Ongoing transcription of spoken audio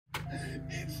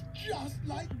It's just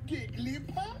like Giggly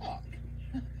Park.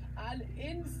 And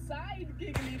inside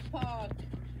Giggly Park.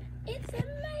 It's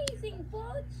amazing,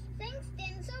 Podge. Thanks,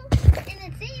 Denzel.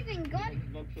 And it's even got a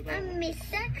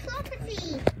Mr.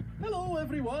 Clopperty. Hello,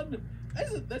 everyone.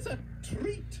 Isn't this a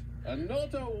treat? And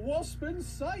not a wasp in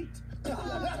sight.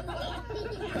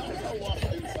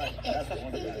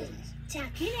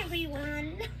 Tuck in,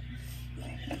 everyone.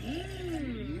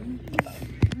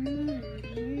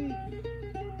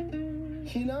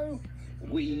 You know,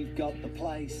 we've got the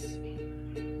place.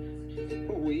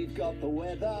 We've got the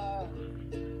weather.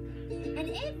 And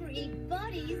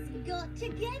everybody's got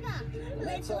together.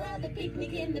 Let's all have a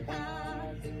picnic in the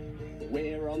park.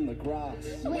 We're on the grass.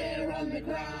 We're on the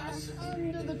grass.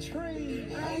 Under the tree.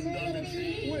 Under the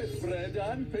tree. With bread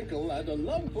and pickle and a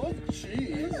lump of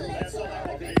cheese. Let's all have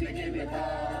a picnic in the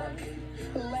park.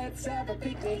 Let's have a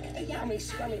picnic, a yummy,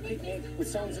 scrummy picnic, with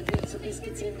songs and bits of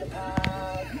biscuits in the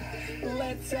park.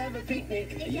 Let's have a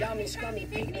picnic, a yummy, scrummy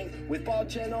picnic, with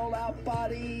Bodge and all our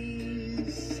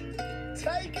buddies.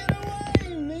 Take it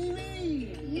away,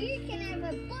 Mimi! You can have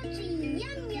a bodgy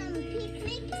yum yum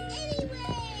picnic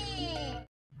anywhere.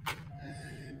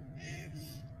 It's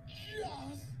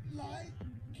just like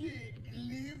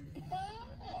Giggly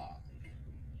Park.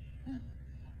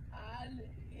 And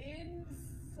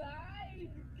inside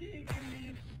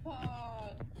Giggly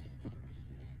Park.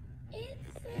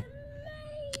 It's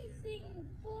amazing,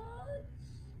 Podge.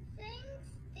 Thanks,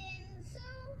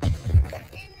 Denzel.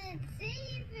 And it's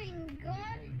even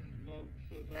got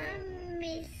a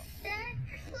Mr.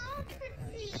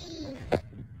 Clopperty.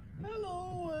 Hello,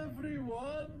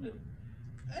 everyone.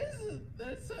 Isn't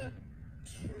this a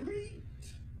treat?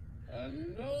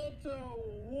 And not a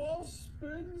wasp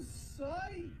in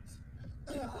sight.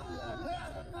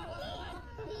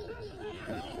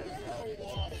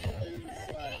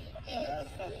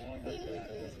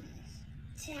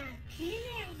 Tuck in,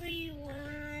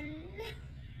 everyone.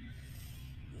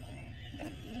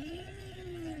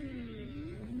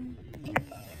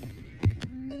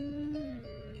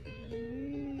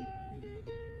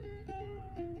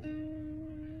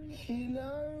 You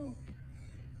know,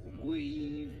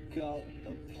 we've got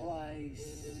the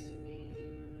place.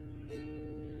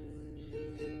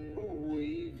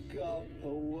 We've got the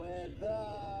weather.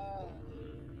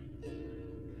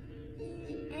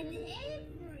 And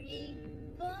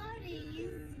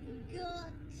everybody's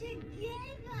got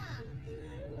together.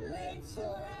 Let's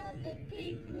all have a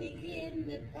picnic in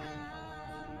the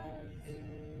park.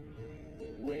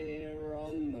 We're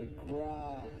on the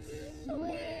grass.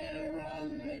 We're on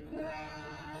the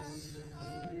grass.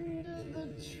 Under the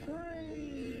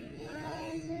tree.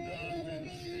 Under the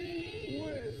tree.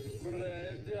 With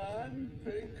bread and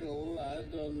pickle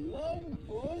and a lump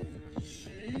of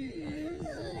cheese.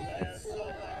 Let's all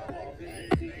have a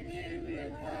picnic in the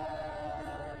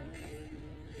park.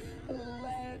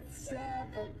 Let's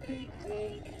have a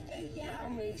picnic, a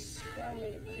yummy,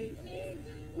 scrummy picnic,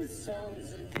 with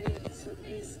songs and bits of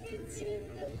biscuits in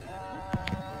the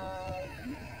park.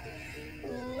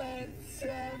 Let's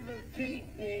have a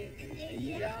picnic, a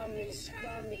yummy,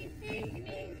 scrummy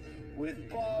picnic, with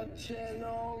Bodge and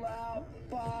all our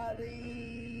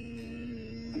buddies.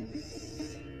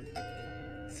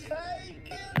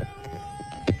 Take it